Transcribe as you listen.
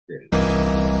Got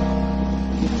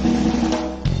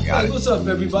Hey, it. what's up,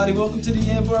 everybody? Welcome to the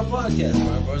Yambar Podcast.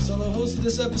 I'm Barcelona, host of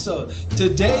this episode.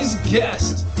 Today's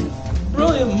guest,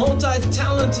 brilliant,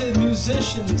 multi-talented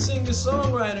musician,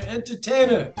 singer-songwriter,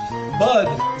 entertainer, Bud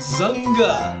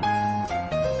Zunga.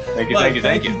 Thank you, thank Bud, you,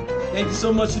 thank you. thank you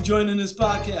so much for joining this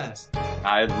podcast.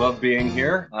 I love being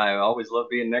here. I always love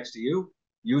being next to you.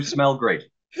 You smell great.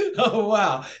 Oh,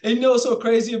 wow. And you know what's so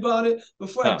crazy about it?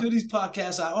 Before I Huh. do these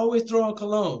podcasts, I always throw on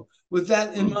cologne with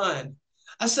that in Hmm. mind.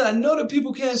 I said, I know that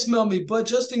people can't smell me, but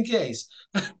just in case,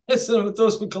 I said, I'm going to throw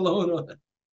some cologne on.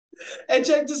 Hey,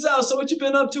 check this out. So, what you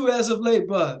been up to as of late,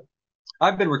 Bud?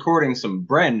 I've been recording some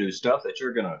brand new stuff that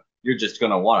you're just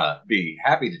gonna want to be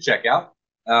happy to check out.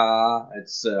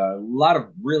 It's a lot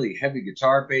of really heavy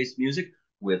guitar-based music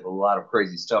with a lot of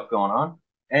crazy stuff going on.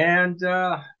 And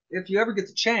if you ever get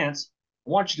the chance, I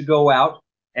want you to go out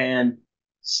and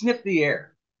sniff the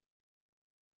air.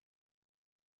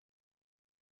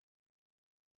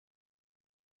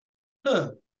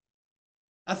 Huh.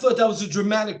 I thought that was a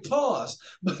dramatic pause,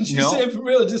 but you No, said for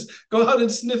real, just go out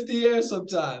and sniff the air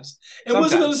sometimes. And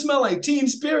what's it going to sometimes. smell like? Teen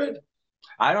Spirit?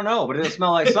 I don't know, but it'll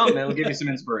smell like something. It'll give you some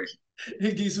inspiration.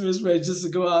 It gives me inspiration just to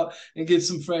go out and get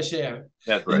some fresh air.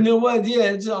 That's You right. know what?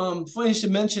 Yeah, it's funny you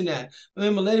should mention that. Me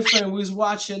and my lady friend, we was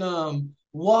watching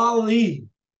Wall-E.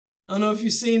 I don't know if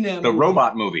you've seen that The movie.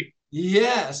 robot movie.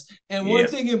 Yes. And one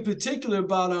Yes. thing in particular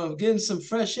about getting some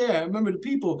fresh air, I remember the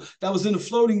people that was in the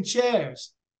floating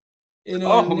chairs. You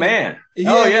know, Oh and man. Oh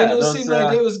yeah, it yeah. don't seem Those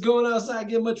like they was going outside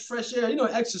getting much fresh air.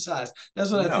 Exercise. That's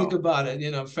what I think no. about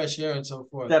it. Fresh air and so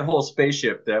forth. That whole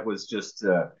spaceship that was just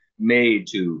made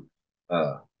to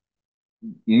uh,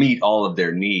 meet all of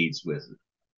their needs with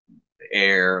the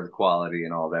air, the quality,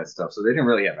 and all that stuff. So they didn't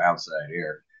really have outside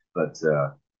air, but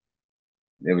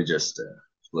they were just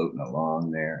floating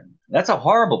along there. That's a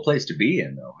horrible place to be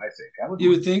in, though. I think I would. You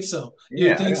would think so. You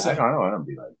would Yeah, think I so. don't want to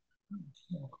be like.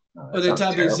 No, Or that that sounds type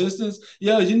of terrible. existence.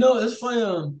 Yeah, it's funny.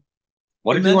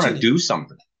 What You if you want mentioned to it. do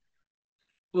something?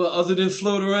 Well, other than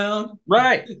float around.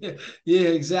 Right. Yeah,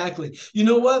 exactly. You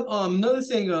know what? Another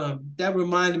thing that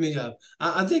reminded me of.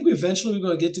 I think eventually we're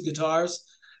gonna get to guitars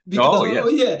because Oh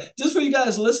yes. yeah, just for you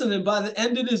guys listening, by the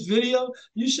end of this video,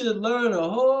 you should learn a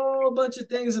whole bunch of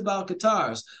things about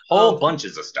guitars. Whole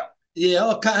bunches of stuff. Yeah,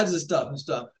 all kinds of stuff and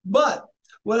stuff. But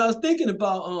what I was thinking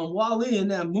about Wally in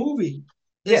that movie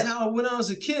is Yes. how when I was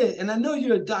a kid, and I know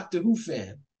you're a Doctor Who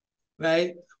fan,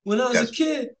 right? When I was a Yes.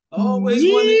 kid, I always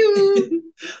wanted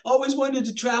always wanted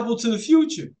to travel to the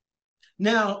future.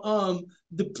 Now,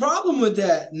 the problem with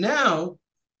that now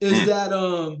is Hmm. that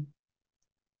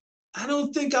I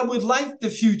don't think I would like the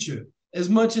future as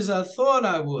much as I thought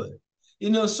I would.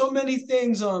 So many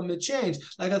things have changed.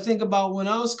 Like I think about when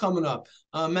I was coming up.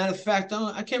 Matter of fact,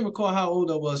 I can't recall how old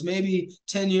I was, maybe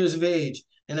 10 years of age.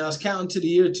 And I was counting to the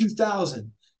year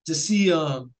 2000 to see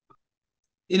how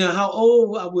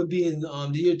old I would be in the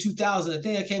year 2000. I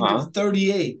think I came to Uh-huh.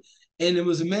 38. And it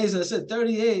was amazing. I said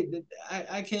 38.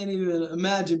 I can't even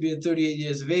imagine being 38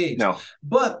 years of age. No.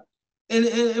 But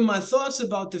and my thoughts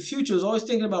about the future is always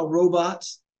thinking about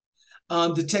robots,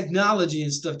 the technology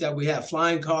and stuff that we have,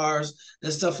 flying cars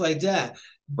and stuff like that.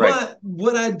 Right. But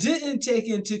what I didn't take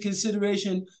into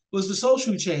consideration was the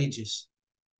social changes,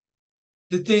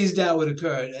 the things that would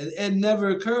occur. It never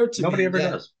occurred to Nobody me ever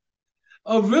that, does.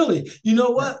 oh, really? You know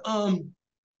Yeah. what?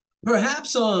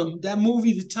 Perhaps that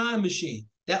movie, The Time Machine,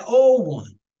 that old one.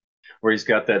 Where he's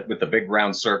got that with the big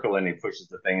round circle and he pushes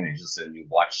the thing and you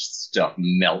watch stuff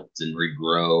melt and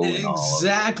regrow and all of it.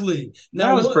 Exactly.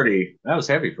 Now, what That was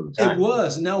heavy for the it time.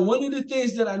 was. Now, one of the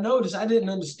things that I noticed, I didn't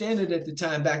understand it at the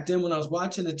time back then when I was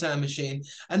watching The Time Machine.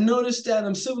 I noticed that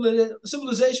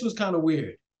civilization was kind of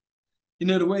weird.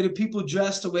 The way that people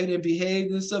dressed, the way they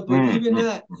behaved and stuff. But even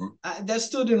Mm-hmm. that, that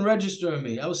still didn't register in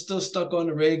me. I was still stuck on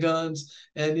the ray guns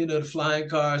and the flying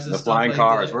cars and The stuff flying like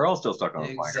cars. that. We're all still stuck on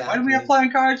the flying cars. Why do we have Exactly.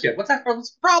 flying cars yet? What's the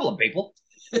problem, people?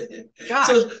 Gosh.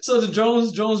 So the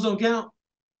drones don't count.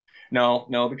 No,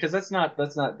 no, because they're not up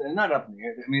in the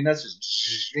air. I mean, that's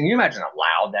just, can you imagine how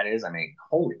loud that is? I mean,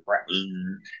 holy crap.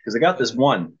 Because I got this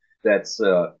one that's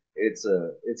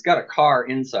it's got a car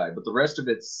inside, but the rest of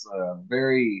it's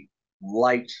very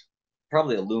light,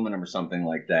 probably aluminum or something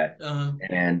like that. Uh,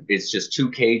 And it's just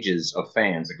two cages of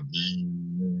fans.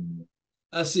 Like,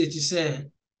 I see what you're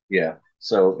saying. yeah.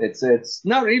 So it's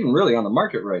not even really on the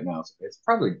market right now. So it's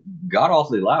probably god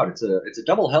awfully loud. It's a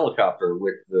double helicopter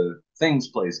with the things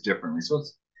placed differently. So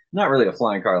it's not really a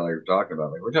flying car like we're talking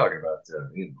about. Like we're talking about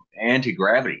anti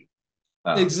gravity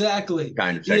Exactly.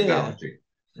 kind of Yeah. technology.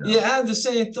 Yeah. Yeah, I have the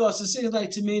same thoughts. It seems like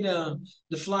to me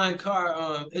the flying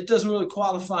car, it doesn't really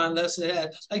qualify unless it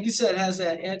has, like you said, has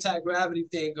that anti-gravity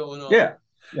thing going on. Yeah.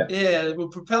 Yeah. Yeah, well,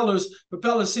 propellers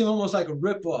seem almost like a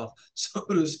ripoff, so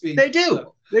to speak. They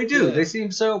do. They do. They Yeah,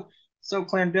 seem so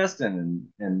clandestine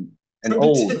and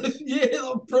old. primitive,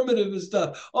 yeah, primitive and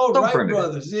stuff. Oh, So Wright primitive.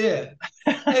 brothers, yeah.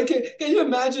 And can you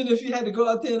imagine if you had to go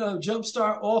out there and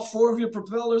jumpstart all four of your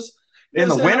propellers? You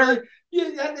know In what the I'm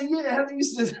saying? How they, winter, how they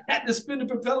used to have to spin the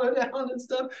propeller down and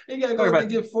stuff. You gotta talk go out there about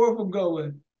and get four of them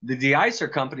going. the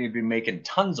de-icer company would be making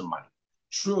tons of money.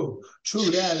 True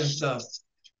that and stuff.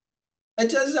 And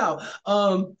check this out.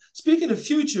 Speaking of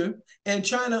future and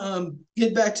trying to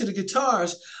get back to the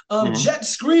guitars, Mhm. Jet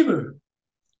Screamer.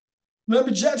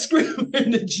 Remember Jet Screamer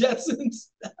and the Jetsons?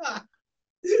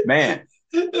 Man,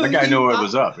 that guy knew Eat what up,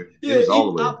 was up. It yeah, was all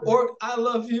eat the way up up there. orc. I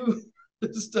love you.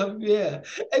 Stuff, yeah.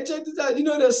 And check this out. You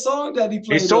know that song that he He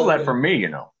played stole on that there? from me.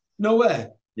 No way.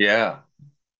 Yeah,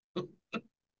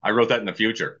 I wrote that in the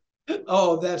future.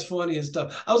 Oh, that's funny and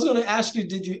stuff. I was going to ask you,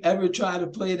 did you ever try to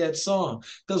play that song?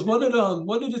 Because one of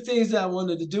the things that I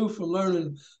wanted to do from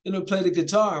learning, play the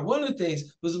guitar. One of the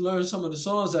things was to learn some of the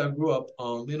songs that I grew up,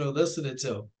 listening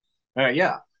to.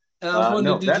 Yeah. And I was wondering,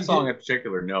 No, did that you song get? in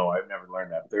particular, no, I've never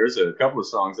learned that. But there's a couple of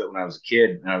songs that when I was a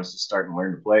kid and I was just starting to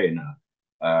learn to play, and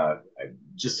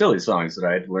just silly songs that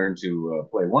I had to learn to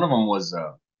play. One of them was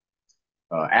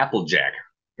Applejack.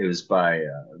 It was by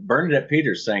Bernadette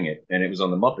Peters sang it, and it was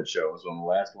on the Muppet Show. It was on the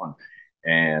last one,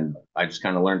 and I just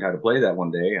kind of learned how to play that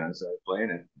one day, and I started playing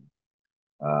it.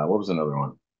 What was another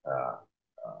one? Uh,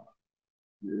 uh,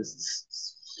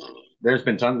 there's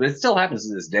been tons. It still happens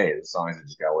to this day. The songs I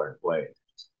just got to learn to play.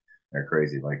 They're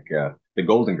crazy, like the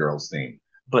Golden Girls theme.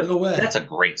 But No way. that's a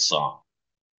great song.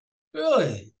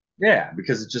 Really? Yeah,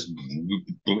 because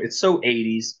it's so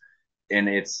 80s and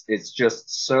it's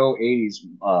just so 80s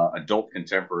adult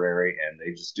contemporary, and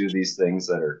they just do these things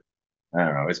that are, I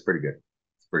don't know, it's pretty good.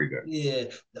 It's pretty good. Yeah.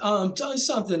 Tell you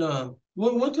something.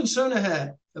 One concern I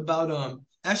had about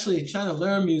actually trying to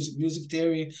learn music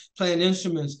theory, playing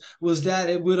instruments, was that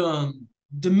it would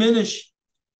diminish,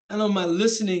 I know, my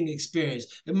listening experience.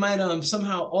 It might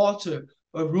somehow alter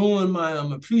or ruin my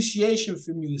appreciation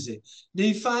for music. Do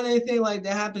you find anything like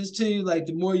that happens to you? Like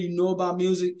the more you know about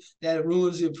music, that it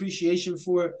ruins the appreciation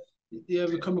for it. You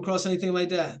ever come across anything like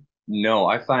that? No,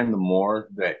 I find the more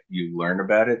that you learn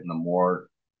about it and the more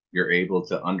you're able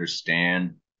to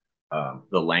understand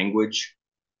the language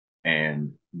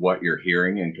and what you're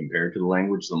hearing and compared to the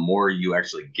language, the more you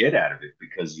actually get out of it,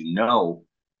 because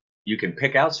you can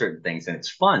pick out certain things, and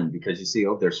it's fun because you see,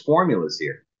 oh, there's formulas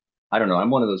here. I don't know. I'm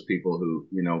one of those people who,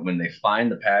 when they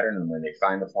find the pattern and when they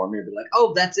find the formula, they're like,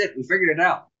 oh, that's it. We figured it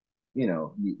out.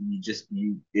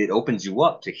 It opens you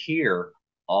up to hear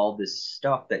all this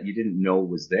stuff that you didn't know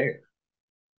was there.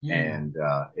 Hmm. And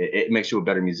it makes you a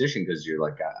better musician because you're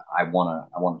like, I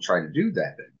want to try to do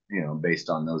that thing, based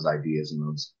on those ideas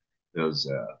and those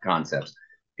concepts.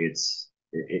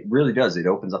 It really does. It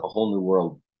opens up a whole new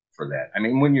world for that. I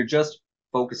mean, when you're just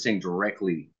focusing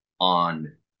directly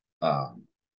on um,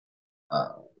 uh,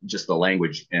 just the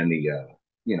language and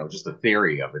just the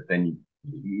theory of it, then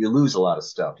you lose a lot of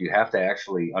stuff. You have to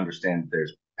actually understand that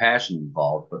there's passion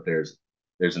involved, but there's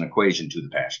an equation to the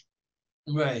passion.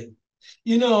 Right.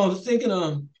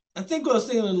 I think I was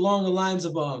thinking along the lines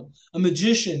of a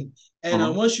magician, and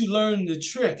Mhm. once you learn the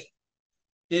trick,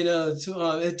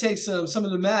 it takes some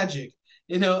of the magic,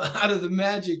 out of the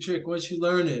magic trick once you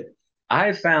learn it.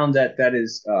 I found that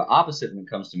is opposite when it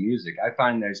comes to music. I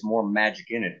find there's more magic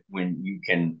in it when you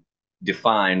can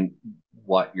define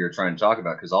what you're trying to talk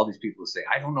about. Because all these people say,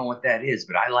 I don't know what that is,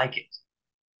 but I like it.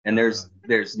 And Uh,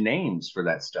 there's names for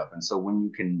that stuff. And so when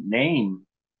you can name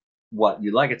what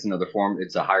you like, it's another form.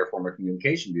 It's a higher form of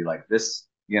communication. Be like this,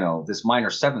 this minor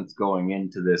seventh going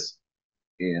into this,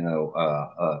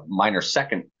 minor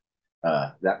second,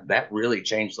 that really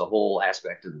changed the whole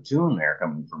aspect of the tune there,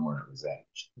 coming from where it was at.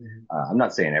 I'm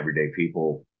not saying everyday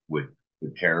people would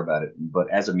care about it, but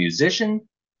as a musician,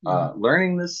 mhm.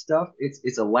 learning this stuff,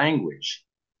 it's a language,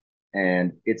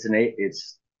 and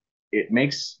it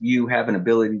makes you have an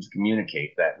ability to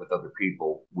communicate that with other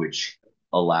people, which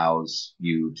allows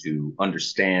you to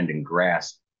understand and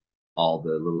grasp all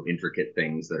the little intricate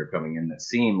things that are coming in that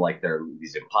seem like they're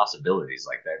these impossibilities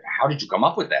like that. How did you come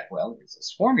up with that? Well, it's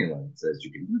this formula that says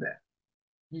you can do that.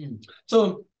 Hmm.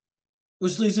 So,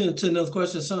 which leads into another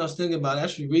question. Something I was thinking about,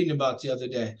 actually reading about the other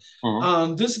day.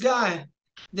 Mhm. This guy,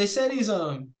 they said he's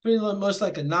pretty much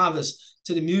like a novice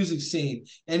to the music scene,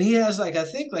 and he has like, I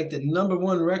think, like the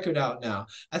 #1 record out now.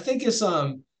 I think it's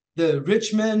the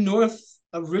Rich Men North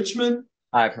of Richmond.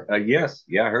 I've yes,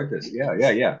 yeah, I heard this. Yeah, yeah,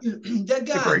 yeah. That It's a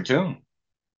guy, great tune.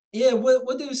 yeah,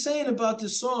 what they were saying about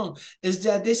this song is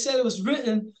that they said it was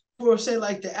written for, say,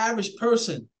 like the average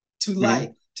person to Hmm.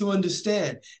 like, to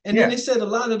understand. And then they Yeah, said a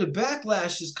lot of the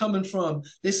backlash is coming from,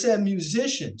 they said,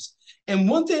 musicians. And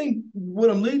one thing, what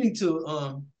I'm leading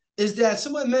to, is that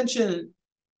someone mentioned,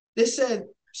 they said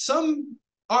some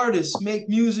artists make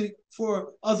music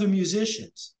for other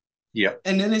musicians. yeah,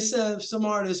 And then they said some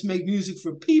artists make music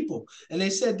for people. And they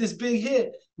said this big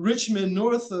hit, Richmond,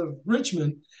 north of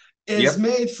Richmond, is yep.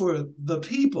 made for the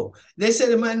people. They said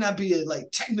it might not be like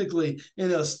technically,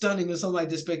 stunning or something like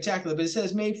this spectacular, but it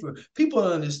says made for people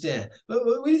to understand. But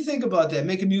what do you think about that?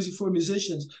 Making music for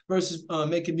musicians versus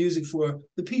making music for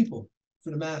the people,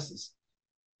 for the masses.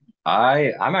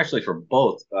 I'm actually for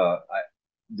both.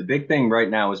 The big thing right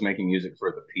now is making music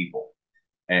for the people.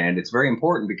 And it's very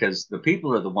important because the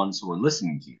people are the ones who are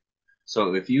listening to you.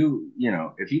 So if you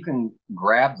can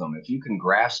grab them, if you can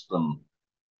grasp them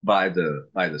by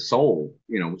the soul,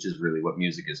 which is really what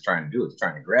music is trying to do. It's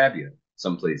trying to grab you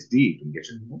someplace deep and get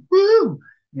you, Mhm. woo,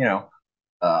 you know,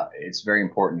 it's very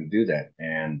important to do that.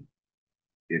 And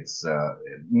it's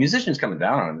musicians coming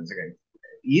down on it. It's like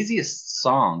easiest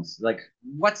songs, like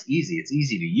what's easy? It's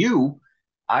easy to you.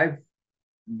 I've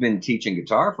been teaching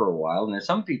guitar for a while, and there's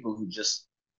some people who just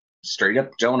straight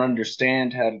up don't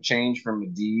understand how to change from a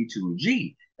D to a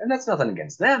G. And that's nothing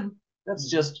against them. That's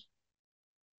Mhm. just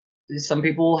some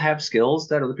people have skills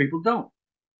that other people don't.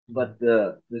 Mhm. But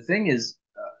the thing is,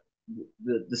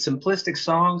 the simplistic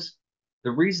songs,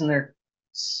 the reason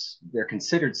they're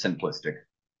considered simplistic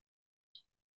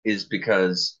is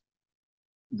because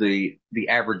the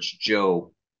average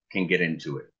Joe can get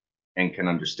into it and can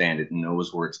understand it and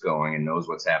knows where it's going and knows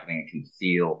what's happening and can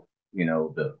feel,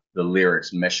 the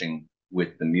lyrics meshing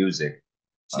with the music.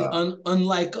 See, Uh,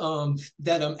 unlike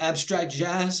that abstract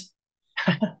jazz.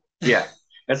 yeah,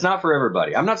 that's not for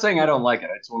everybody. I'm not saying I don't like it.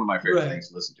 It's one of my favorite Right, things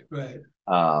to listen right. to.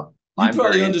 You I'm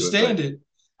probably very into it, but understand it.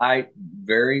 I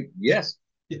very yes,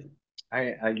 Yeah.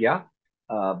 I yeah,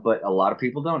 but a lot of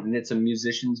people don't, and it's a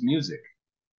musician's music,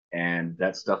 and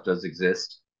that stuff does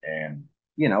exist, and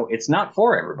it's not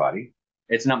for everybody.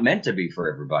 It's not meant to be for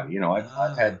everybody.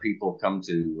 I've had Ah, people come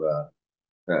to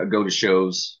go to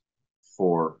shows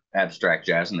for abstract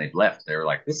jazz, and they've left. They were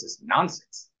like, "This is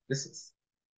nonsense. This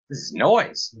is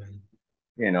noise." right.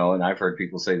 And I've heard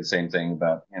people say the same thing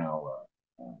about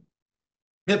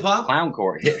Hip hop?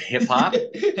 clowncore, hop,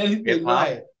 hip Anything, hop.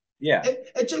 right. Yeah,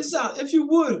 And check this out, if you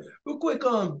would, real quick,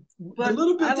 the but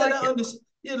little I bit that I like hip hop. understand,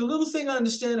 yeah, the little thing I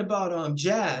understand about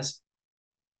jazz,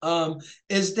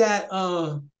 is that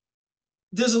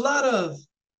there's a lot of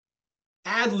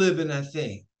ad libbing, I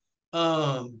think.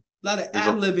 A lot of There's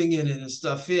ad a libbing in it and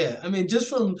stuff. Yeah, I mean, just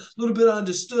from a little bit I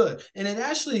understood, and it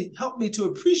actually helped me to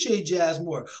appreciate jazz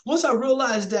more. Once I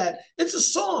realized that it's a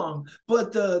song,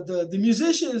 but the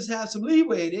musicians have some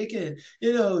leeway; they can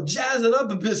jazz it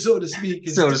up a bit, so to speak,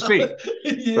 and so to stuff. speak,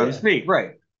 so to Yeah, speak.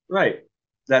 Right, right.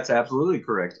 That's absolutely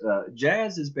correct.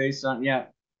 Jazz is based on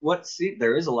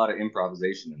there is a lot of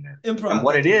improvisation in there, and improv.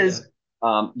 what That's it what. Yeah. is,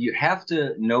 you have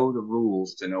to know the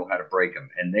rules to know how to break them,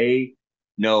 and they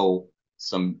know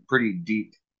some pretty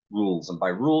deep rules. And by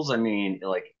rules, I mean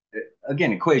like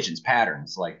again equations,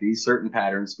 patterns. Like these certain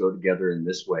patterns go together in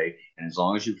this way, and as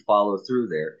long as you follow through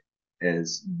there,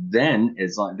 as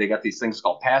long they got these things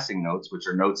called passing notes, which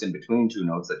are notes in between two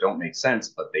notes that don't make sense,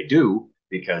 but they do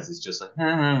because it's just like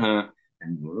and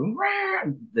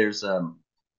there's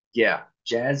yeah,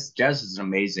 jazz is an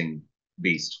amazing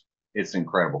beast. It's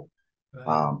incredible. Right.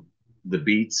 Um, the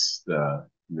beats, the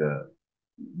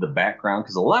background,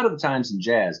 because a lot of the times in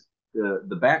jazz,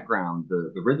 the background,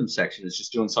 the rhythm section is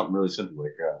just doing something really simple,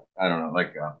 like I don't know,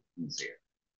 like let me see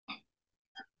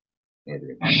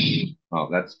it. Oh,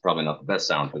 that's probably not the best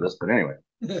sound for this, but anyway.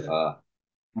 Uh,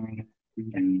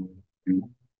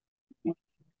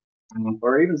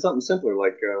 or even something simpler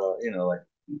like like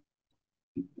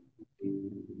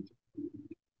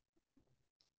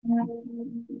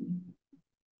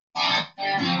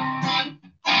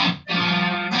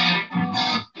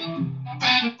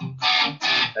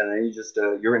and then you just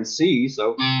you're in C,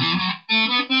 so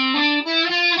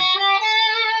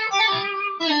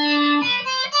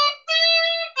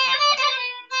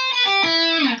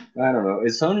I don't know.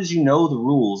 As soon as you know the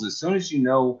rules, as soon as you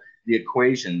know the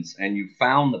equations and you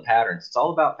found the patterns, it's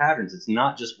all about patterns. It's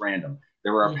not just random.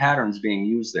 There are Mm-hmm. patterns being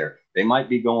used there. They might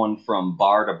be going from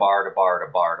bar to bar to bar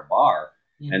to bar to bar,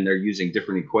 and Mm-hmm. they're using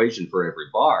different equation for every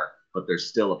bar, but there's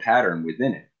still a pattern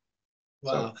within it.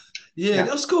 So Wow. Yeah, yeah,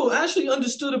 that's cool. I actually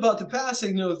understood about the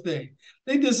passing note thing.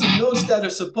 I think there's some notes that are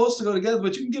supposed to go together,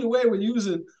 but you can get away with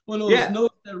using one of those yeah,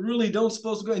 notes that really don't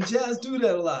supposed to go. And jazz do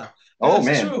that a lot. Oh That's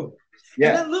man, true. And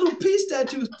yeah. that little piece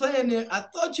that you was playing there, I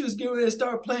thought you was getting ready to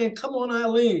start playing "Come On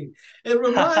Eileen." It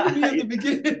reminded me of the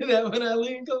beginning of that when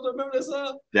Eileen comes. Remember that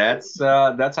song?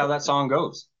 That's how that song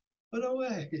goes. Oh no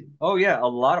way! Oh yeah, a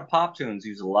lot of pop tunes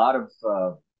use a lot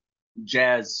of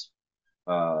jazz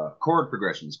chord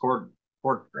progressions, chord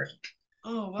progressions.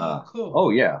 Oh wow, cool. Oh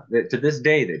yeah, to this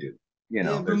day they do. You Yeah,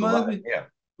 know, it there's a lot of yeah.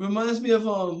 reminds me of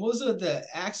what was it, the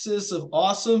Axis of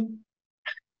Awesome?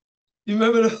 You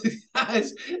remember those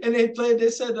guys? And they played.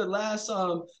 They said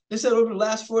they said over the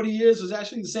last 40 years was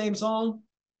actually the same song.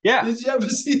 Yeah, Did you ever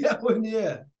see that one?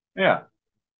 Yeah, yeah,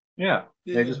 yeah.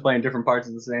 They're yeah, just playing different parts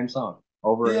of the same song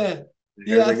over and yeah,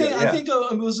 here yeah. they go. I Yeah. think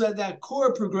it was that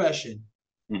chord progression.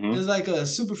 Hmm. There's like a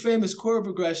super famous chord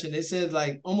progression. They said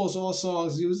like almost all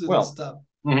songs use it and Well, stuff.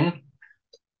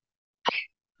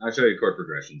 I'll show you chord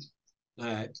progressions. All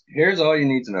right. Here's all you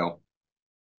need to know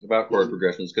about chord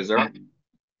progressions because they're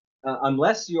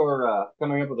unless you're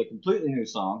coming up with a completely new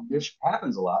song, which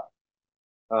happens a lot,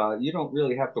 you don't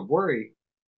really have to worry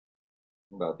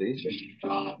about these.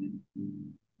 All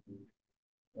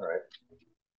right.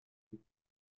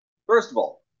 First of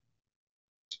all,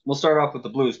 we'll start off with the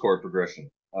blues chord progression.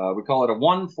 We call it a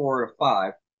 1, 4, a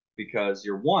 5 because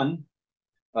your one,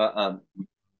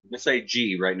 let's say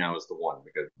G right now is the one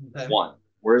because Okay. one.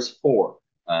 Where's four?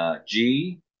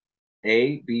 G,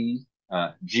 A, B,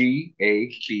 G, A,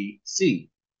 B, C.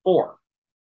 Four.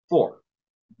 Four.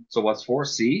 So what's four?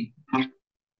 C.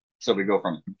 So we go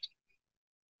from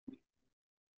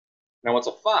now. What's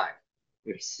a five?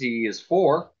 If C is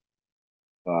four,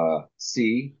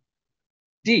 C,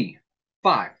 D,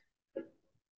 five.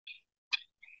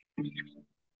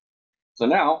 So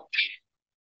now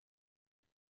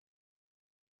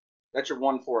that's your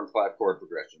 1, 4, and 5 chord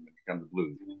progression that becomes the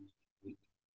blues.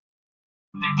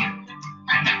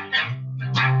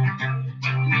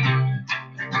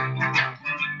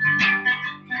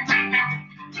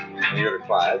 And you go to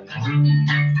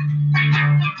five.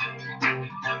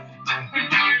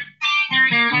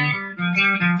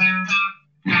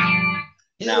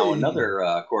 Now, Hey.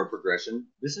 another chord progression.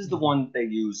 This is the one they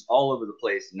use all over the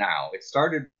place now. It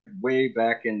started way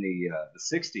back in the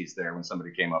 60s there when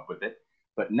somebody came up with it.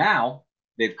 But now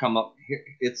they've come up here.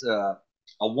 It's a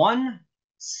 1,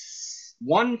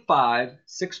 5,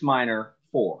 6 minor,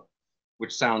 4,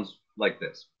 which sounds like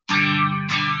this.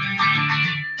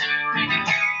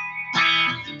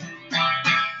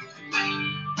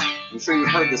 I'm sure you've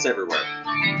heard this everywhere.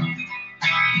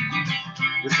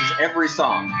 This is every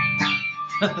song.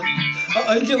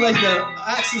 You get like the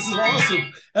Axis is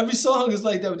awesome. Every song is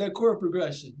like that with that chord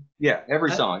progression. Yeah,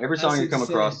 every song. Every I song see you what you're come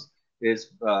saying. across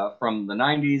is from the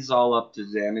 90s all up to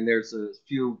today. I mean, there's a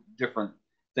few different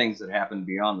things that happen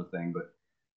beyond the thing, but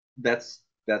that's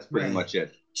pretty Right. much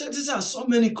it. Check this out. So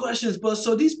many questions, but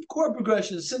so these chord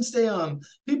progressions, since they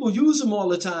people use them all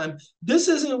the time, this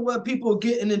isn't what people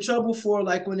getting in trouble for,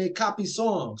 like when they copy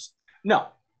songs. No,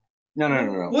 no, no,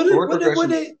 no, no. What did Chord progressions,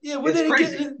 what it's are they getting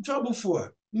crazy. in trouble for?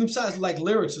 I mean, besides like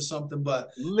lyrics or something,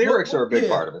 but Lyrics are a big yeah,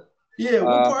 part of it. yeah.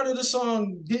 What Uh, part of the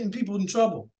song getting people in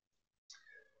trouble?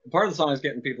 Part of the song is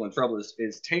getting people in trouble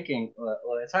is taking, well,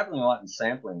 it's happening a lot in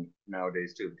sampling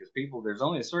nowadays too, because people, there's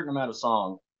only a certain amount of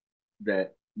song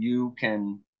that you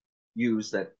can use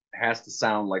that has to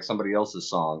sound like somebody else's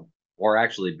song or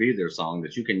actually be their song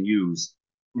that you can use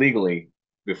legally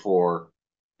before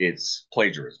it's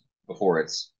plagiarism, before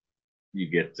it's you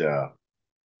get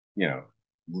you know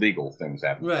legal things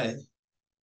happening. Right.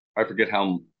 I forget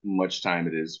how much time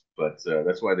it is, but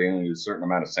that's why they only use a certain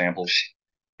amount of samples,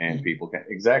 and people can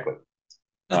exactly.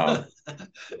 Um,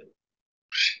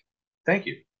 thank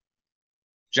you.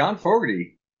 John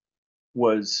Fogerty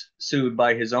was sued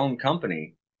by his own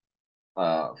company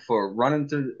for Run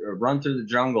Through the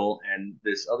Jungle and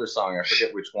this other song. I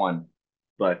forget which one,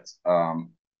 but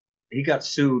he got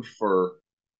sued for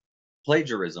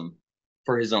plagiarism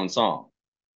for his own song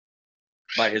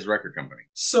by his record company.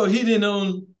 So he didn't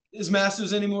own his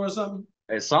masters anymore or something?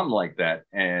 It's something like that,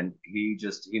 and he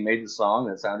made the song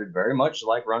that sounded very much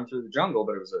like Run Through the Jungle,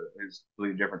 but it was a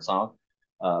completely different song.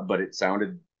 But it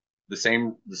sounded the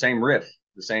same riff,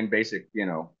 the same basic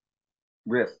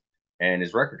riff, and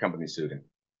his record company sued him.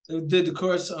 Did the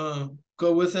course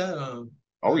go with that?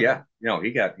 Oh yeah,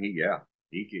 he got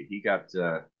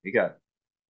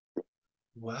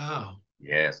Wow.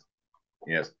 yes,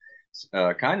 yes.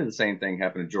 Kind of the same thing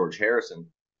happened to George Harrison,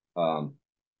 um,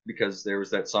 because there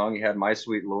was that song he had, "My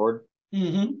Sweet Lord,"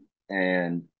 Mm-hmm.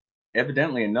 and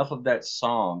evidently enough of that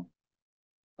song,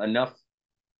 enough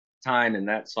time in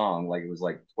that song, like it was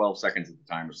like 12 seconds at the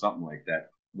time or something like that,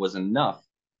 was enough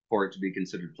for it to be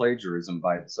considered plagiarism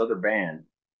by this other band,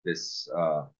 this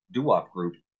doo-wop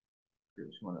group.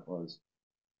 Which one it was?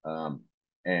 Um,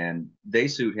 and they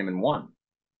sued him and won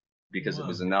because it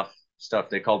was Wow. enough stuff.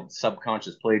 They called it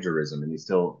subconscious plagiarism, and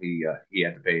he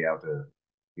had to pay out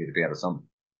a sum.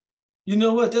 You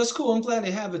know what? That's cool. I'm glad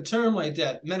they have a term like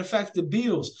that. Matter of fact, the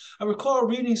Beatles. I recall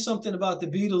reading something about the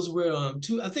Beatles where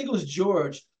I think it was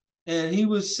George, and he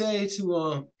would say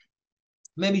to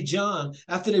maybe John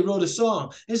after they wrote a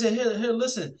song, he said, "Here,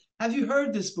 listen. Have you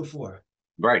heard this before?"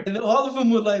 Right. And all of them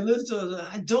would like listen.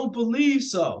 I don't believe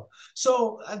so.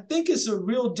 So I think it's a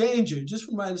real danger. Just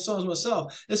from writing songs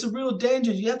myself, it's a real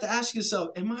danger. You have to ask yourself,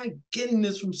 "Am I getting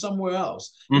this from somewhere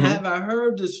else? Mm-hmm. Have I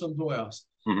heard this from somewhere else?"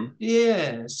 Mm-hmm.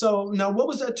 Yeah. So now, what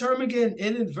was that term again?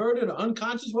 Inadvertent or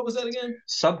unconscious? What was that again?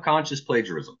 Subconscious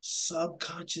plagiarism.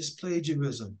 Subconscious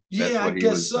plagiarism. That's Yeah, I what he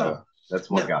guess was. so. That's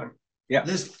what Now, got him. Yeah.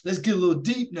 let's get a little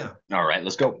deep now. All right.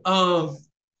 Let's go. Um,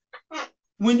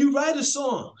 when you write a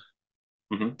song,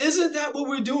 Mm-hmm. isn't that what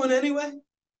we're doing anyway?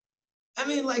 I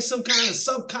mean, like some kind of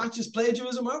subconscious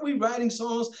plagiarism. Aren't we writing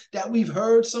songs that we've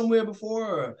heard somewhere before,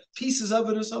 or pieces of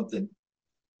it, or something?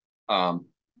 Um,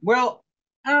 well,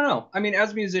 I don't know. I mean,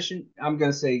 as a musician, I'm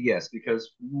gonna say yes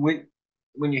because when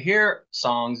you hear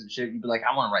songs and shit, you'd be like,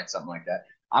 I want to write something like that.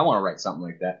 I want to write something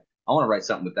like that. I want to write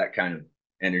something with that kind of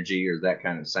energy or that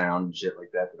kind of sound and shit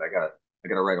like that. That I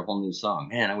gotta write a whole new song.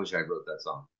 Man, I wish I wrote that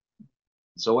song.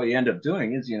 So what you end up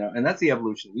doing is, and that's the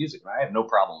evolution of music. I have no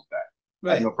problem with that.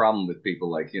 I have no Right. problem with people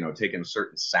like, taking a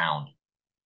certain sound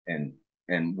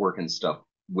and working stuff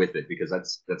with it because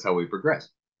that's how we progress.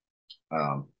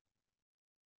 Um,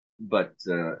 but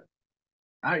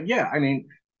yeah, I mean,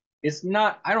 it's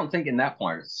not. I don't think in that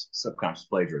point it's subconscious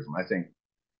plagiarism. I think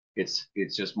it's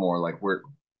just more like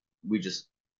we just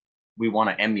we want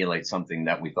to emulate something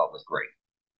that we thought was great,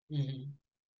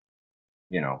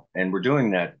 Mm-hmm. and we're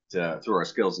doing that through our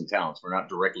skills and talents. We're not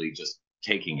directly just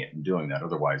taking it and doing that.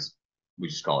 Otherwise, we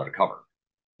just call it a cover,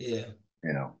 Yeah.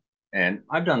 you know. And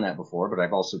I've done that before, but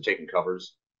I've also taken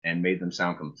covers and made them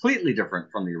sound completely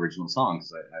different from the original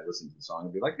songs. I listen to the song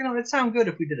and be like, it'd sound good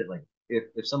if we did it like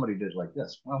if somebody did it like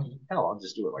this. Well, Mm-hmm. hell, I'll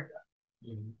just do it like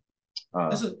Mm-hmm. that.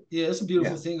 That's a Yeah,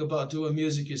 beautiful thing about doing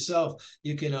music yourself.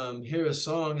 You can hear a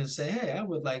song and say, "Hey, I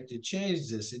would like to change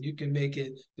this," and you can make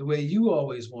it the way you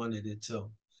always wanted it to.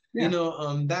 yeah.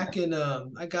 Back in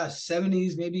I got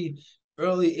 70s, maybe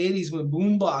early 80s when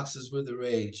boom boxes were the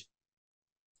rage.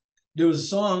 There was a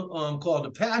song called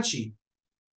Apache,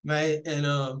 right? And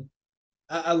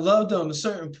I loved a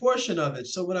certain portion of it.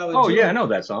 So what I would Oh yeah, I do, know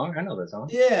that song. I know that song.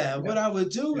 yeah, Yeah, what I would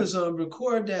do yeah, is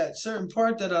record that certain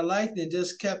part that I liked and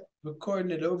just kept recording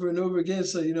it over and over again.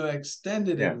 So I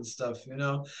extended it yeah, and stuff, And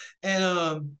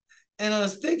and I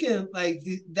was thinking like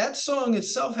that song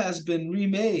itself has been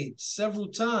remade several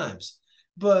times.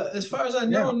 But as far as I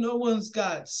know, yeah, no one's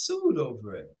got sued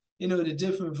over it, the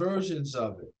different versions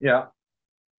of it. yeah.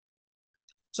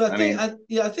 So I mean,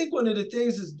 I think one of the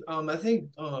things is I think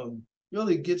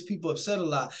really gets people upset a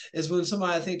lot is when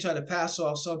somebody I think try to pass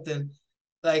off something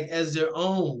like as their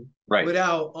own right.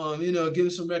 without giving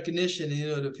some recognition,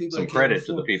 the people Some that came credit to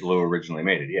the before. people who originally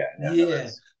made it. Yeah, yeah. No, Yeah.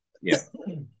 that's yeah,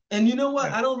 And you know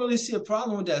what? yeah. I don't really see a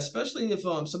problem with that, especially if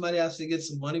somebody has to get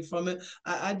some money from it.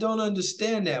 I don't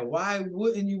understand that. Why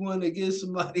wouldn't you want to give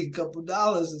somebody a couple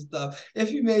dollars and stuff if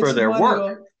you made For some their money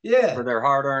work, off? Yeah, for their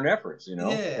hard-earned efforts. yeah.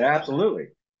 Absolutely.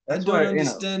 I That's don't why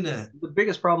understand that. the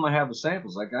biggest problem I have with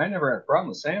samples. Like I never had a problem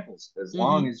with samples as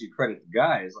long Mm-hmm. as you credit the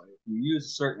guys. Like if you use a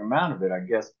certain amount of it, I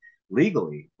guess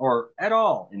legally or at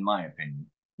all, in my opinion,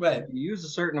 if Right. you use a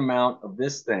certain amount of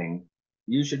this thing,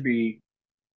 you should be,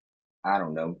 I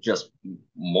don't know, just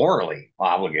morally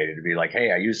obligated to be like,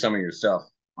 hey, I used some of your stuff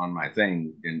on my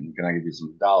thing, and can I give you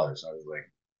some dollars? I was like,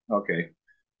 okay,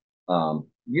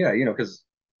 yeah, because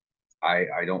I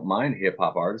don't mind hip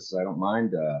hop artists. I don't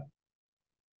mind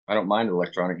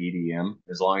electronic EDM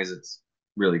as long as it's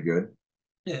really good.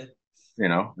 Yeah.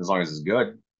 As long as it's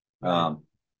good. Right. Um,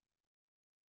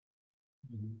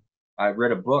 Mhm. I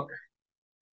read a book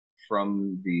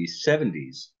from the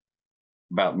 70s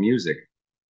about music,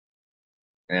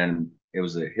 and it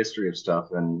was a history of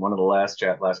stuff. And one of the last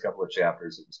couple of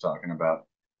chapters, it was talking about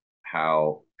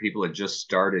how people had just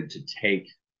started to take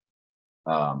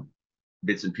um,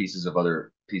 bits and pieces of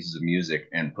other pieces of music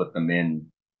and put them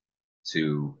in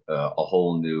to a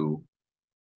whole new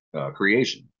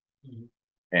creation. Mhm.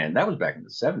 And that was back in the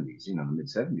 70s, the mid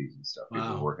 70s and stuff. People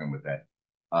were Wow. working with that.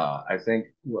 I think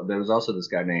there was also this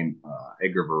guy named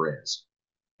Edgar Varese,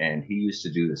 and he used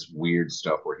to do this weird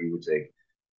stuff where he would take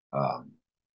um,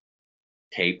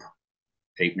 tape,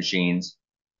 tape machines,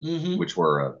 Mm-hmm. which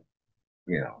were a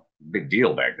big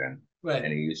deal back then. Right.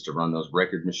 and he used to run those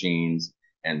record machines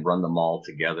and run them all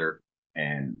together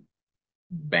and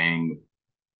bang,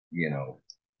 you know,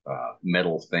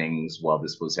 metal things while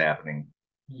this was happening.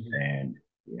 Mhm. And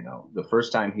the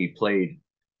first time he played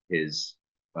his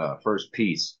first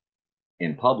piece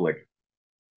in public,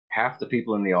 half the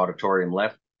people in the auditorium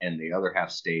left, and the other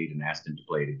half stayed and asked him to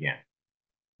play it again.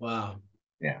 Wow.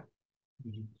 Yeah.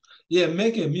 Mhm. Yeah,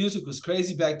 making music was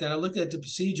crazy back then. I looked at the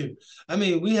procedure. I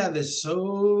mean, we have it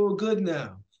so good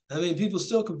now. I mean, people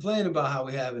still complain about how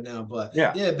we have it now, but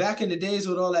Yeah. yeah, back in the days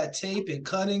with all that tape and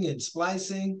cutting and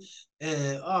splicing,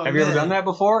 and oh Have you ever done man. that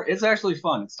before? It's actually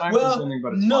fun. It's time Well, consuming,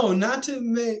 but it's fun. no, not to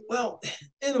make, well,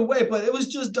 in a way, but it was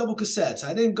just double cassettes.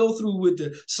 I didn't go through with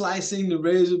the slicing, the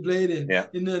razor blade, and Yeah.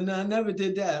 no, I never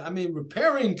did that. I mean,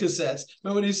 repairing cassettes.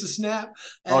 Remember when they used to snap?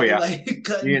 I Oh had to yeah. like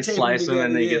cut You and can tape them slice them together.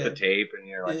 and they get Yeah, the tape, and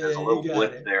you're like, there's yeah, a you little got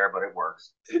blip it. there, but it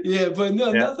works. Yeah, but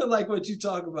no, Yeah. nothing like what you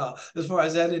talk about as far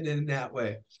as editing in that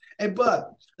way. Hey,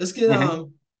 but let's get Hmm.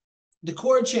 the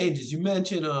chord changes. You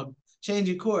mentioned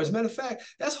changing chords. Matter of fact,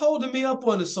 that's holding me up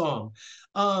on the song.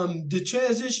 The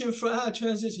transition from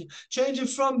changing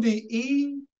from the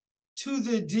E to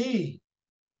the D.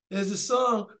 There's a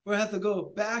song where I have to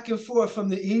go back and forth from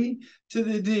the E to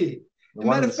the D. The And one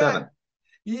matter and the of fact,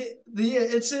 seven. yeah,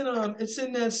 it's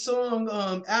in that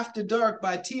song After Dark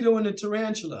by Tito and the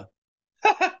Tarantula.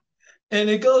 And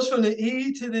it goes from the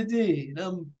E to the D. And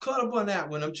I'm caught up on that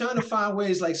one. I'm trying to find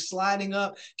ways like sliding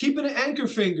up, keeping an anchor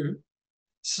finger,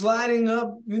 sliding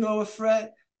up, a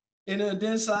fret, and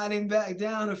then sliding back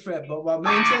down a fret, but while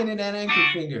maintaining that anchor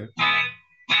finger.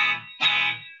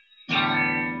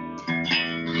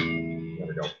 There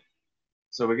we go.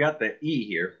 So we got the E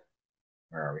here.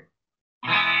 Where are we?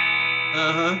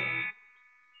 Uh-huh.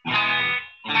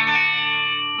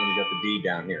 Then we got the D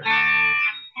down here.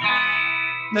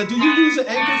 Now, do you use an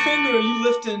anchor finger or are you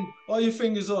lifting all your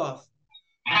fingers off?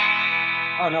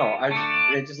 Oh no,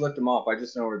 I just lift them off. I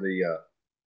just know where the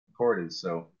chord is.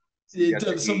 So you You've got done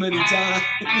your it so E. many times.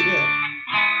 Yeah.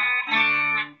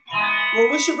 Well,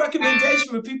 what's your recommendation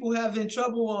for people having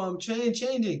trouble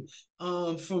changing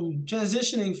from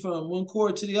transitioning from one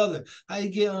chord to the other? How you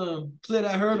get clear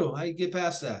that hurdle? How you get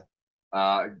past that?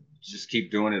 Uh, just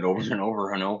keep doing it over and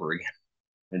over and over again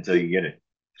until you get it.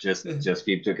 Just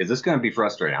keep doing, because it's going to be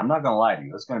frustrating. I'm not going to lie to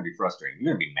you. It's going to be frustrating.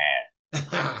 You're going to be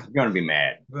mad. You're going to be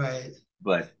mad. Right.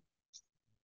 But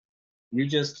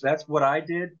that's what I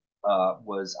did.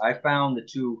 Was I found the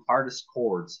two hardest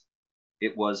chords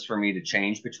it was for me to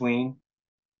change between,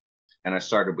 and I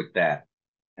started with that.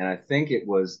 And I think it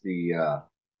was the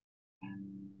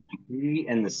G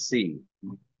and the C.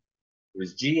 It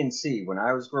was G and C. When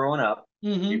I was growing up, it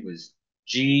Mm-hmm. was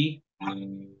G to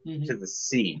Mm-hmm. the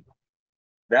C.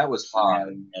 That was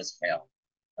hard as hell.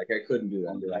 Like I couldn't do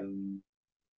that. I'd be like,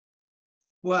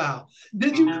 Wow.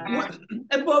 Did you,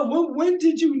 but when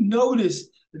did you notice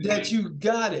that you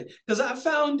got it? Because I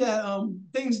found that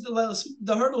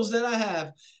the hurdles that I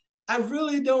have, I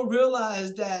really don't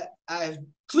realize that I've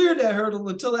cleared that hurdle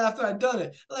until after I've done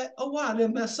it. Like, oh wow, I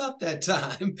didn't mess up that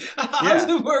time. How does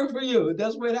yeah. it work for you?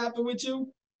 That's what happened with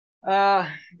you?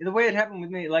 The way it happened with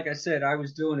me, like I said, I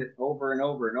was doing it over and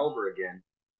over and over again.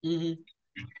 Mm-hmm.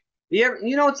 Yeah,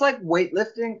 it's like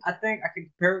weightlifting. I think I could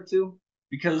compare it to,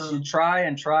 because Uh-huh. you try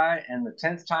and try, and the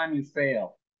 10th time you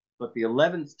fail, but the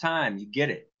 11th time you get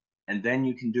it, and then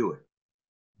you can do it,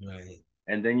 Right.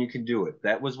 and then you can do it.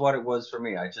 That was what it was for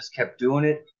me. I just kept doing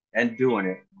it and doing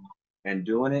it and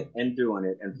doing it and doing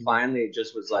it, and Mm-hmm. finally it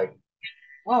just was like,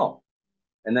 oh,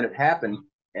 and then it happened,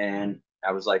 and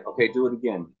I was like, okay, do it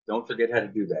again. Don't forget how to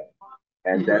do that.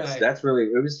 And that's Right. that's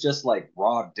really, it was just like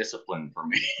raw discipline for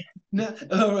me Now,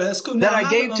 all right, that's cool. that Now, I how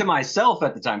do gave to myself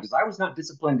at the time, because I was not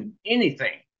disciplined in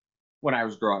anything when I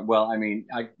was growing. Well, I mean,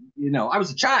 I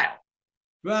was a child.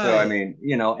 So I right? mean,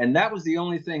 and that was the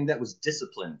only thing that was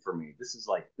discipline for me. This is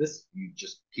like this, you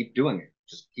just keep doing it.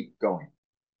 Just keep going.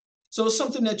 So it's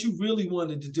something that you really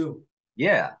wanted to do.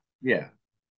 Yeah, yeah,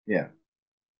 yeah.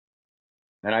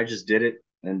 And I just did it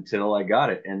until I got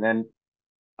it. And then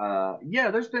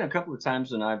yeah, there's been a couple of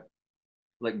times when I've,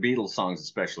 like Beatles songs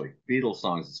especially.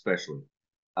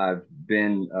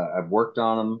 I've worked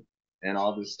on them and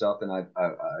all this stuff, and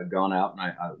I've gone out and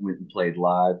I went and played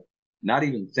live, not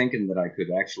even thinking that I could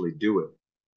actually do it.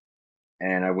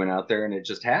 And I went out there and it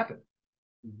just happened.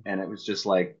 And it was just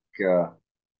like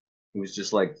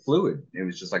fluid. It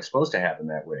was just like supposed to happen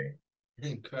that way.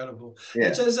 Incredible. Hey,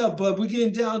 Yeah. check this out, bud. We're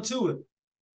getting down to it.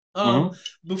 Um, Hmm.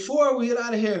 Before we get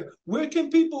out of here, where can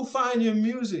people find your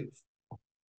music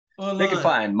They can online?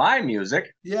 find my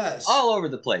music Yes. all over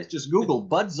the place. Just Google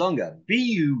Bud Zunga,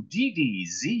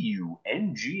 Budddzunga.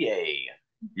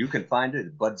 You can find it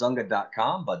at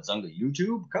budzunga.com, Budzunga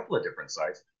YouTube, a couple of different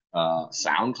sites,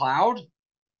 SoundCloud,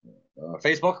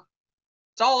 Facebook.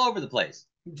 It's all over the place.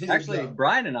 There you Actually, go.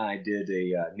 Brian and I did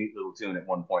a neat little tune at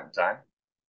one point in time.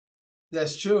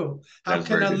 That's true. That How was a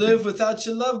can very I good live tune. without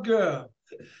your love, girl?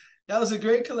 That was a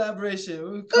great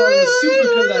collaboration. We call it a super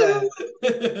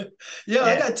collab. Yo,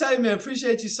 I Yeah, gotta tell you, man,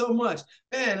 appreciate you so much.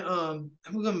 Man, I'm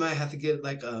gonna might have to get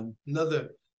like another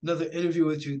interview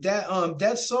with you.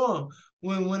 That song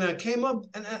when I came up,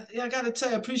 and I gotta tell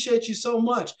you, I appreciate you so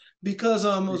much because it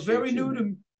was very appreciate you, new man.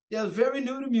 to yeah, it was very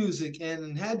new to music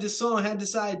and had this song, had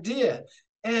this idea.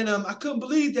 And I couldn't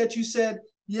believe that you said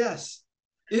yes.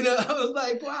 I was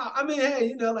like, wow. I mean,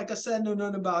 hey, like I said, know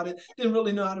nothing about it. Didn't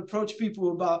really know how to approach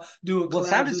people about doing Well, it collabs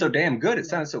sounded or so damn good. It anything like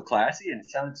sounded so classy, and it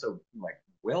sounded so like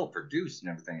well produced and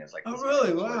everything. It's like that. Oh, this guy really?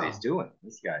 knows what he's Wow. doing.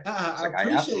 This guy. It's I like I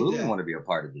appreciate absolutely that. want to be a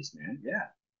part of this, man. Yeah,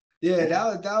 Yeah,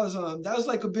 yeah. that was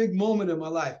like a big moment in my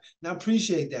life. And I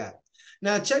appreciate that.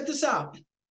 Now check this out.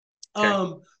 Okay.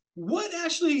 Um, what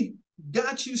actually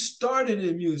got you started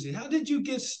in music? How did you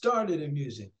get started in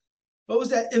music? What was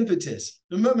that impetus?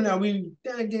 Remember now, we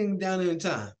getting down in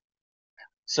time.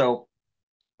 So,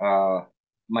 uh,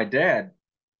 my dad,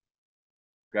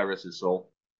 God rest his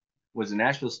soul, was a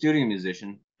Nashville studio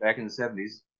musician back in the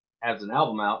 '70s. Has an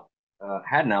album out.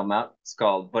 Had an album out. It's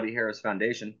called Buddy Harris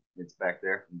Foundation. It's back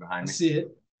there I behind me. see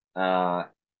it. Uh,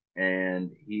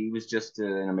 and he was just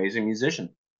an amazing musician.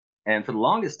 And for the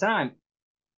longest time,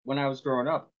 when I was growing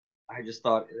up, I just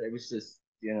thought it was just,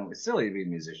 it's silly to be a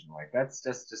musician. Like that's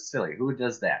just silly. Who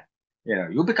does that?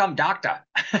 You become doctor.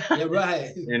 Yeah,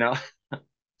 right. you know.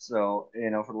 So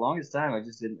for the longest time, I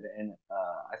just didn't. And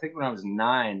I think when I was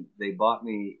 9, they bought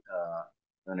me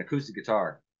an acoustic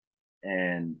guitar,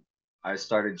 and I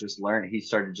started just learning. He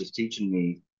started just teaching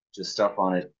me just stuff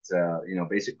on it.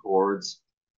 Basic chords,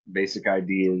 basic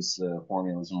ideas,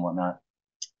 formulas, and whatnot.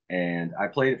 And I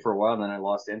played it for a while, and then I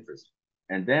lost interest.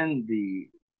 And then the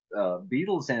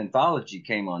Beatles anthology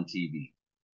came on TV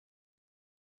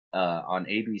on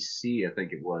ABC, I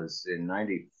think it was in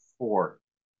 '94,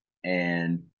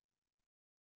 and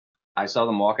I saw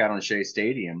them walk out on Shea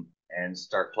Stadium and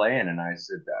start playing, and I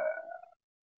said,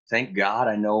 "Thank God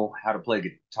I know how to play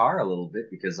guitar a little bit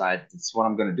because it's what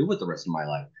I'm going to do with the rest of my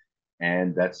life."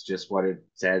 And that's just what it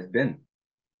has been.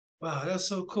 Wow, that's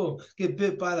so cool. Get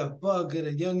bit by the bug at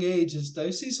a young age and stuff.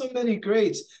 You see so many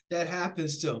greats that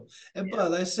happens to. Yeah. But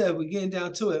like I said, we're getting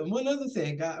down to it. And one other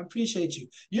thing, I appreciate you.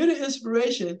 You're the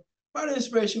inspiration, part of the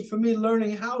inspiration for me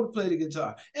learning how to play the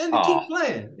guitar and to keep Oh,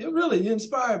 playing. It really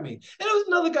inspired me. And there was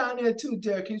another guy in there too,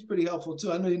 Derek. He's pretty helpful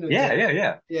too. I know you know yeah, Derek.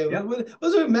 yeah, yeah. Yeah, Yep.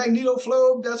 was it Magneto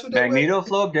Flow? That's what they went. Magneto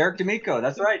Flow, Derek D'Amico.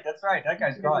 That's right. That's right. That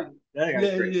guy's great. That guy's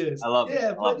Yeah, great. he is. I love him.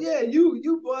 Yeah, I but love him. yeah,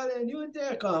 you bought in, you and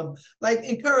Derek like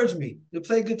encouraged me to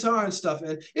play guitar and stuff.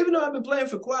 And even though I've been playing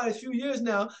for quite a few years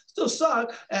now, still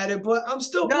suck at it, but I'm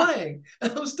still No, playing.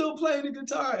 I'm still playing the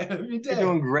guitar every you're day.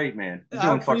 doing great, man. You're I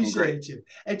doing fucking great. appreciate you.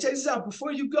 And check this out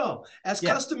before you go, as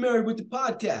Yeah. customary with the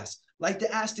podcast, like to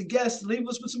ask the guests to leave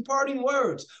us with some parting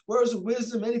words of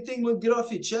wisdom, anything will get off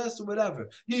your chest or whatever.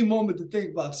 You need a moment to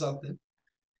think about something.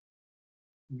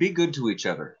 Be good to each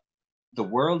other. The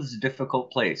world is a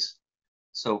difficult place.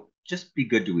 So just be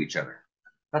good to each other.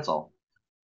 That's all.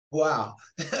 Wow,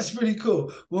 that's pretty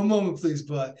cool. One moment, please,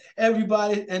 bud.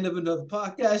 Everybody, end of another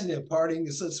podcast, and they're partying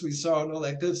and such sweet sorrow and all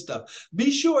that good stuff.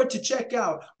 Be sure to check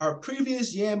out our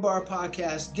previous Yambar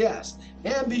podcast guests,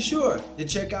 and be sure to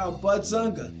check out Bud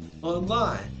Zunga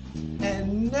online.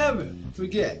 And never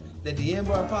forget that the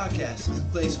Yambar podcast is a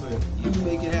place where you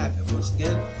make it happen. Once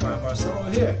again, Brian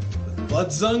Barcelo here with Bud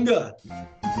Zunga.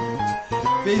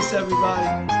 Peace, everybody.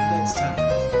 Until next time.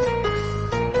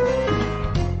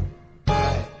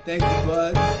 Thank you,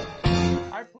 bud.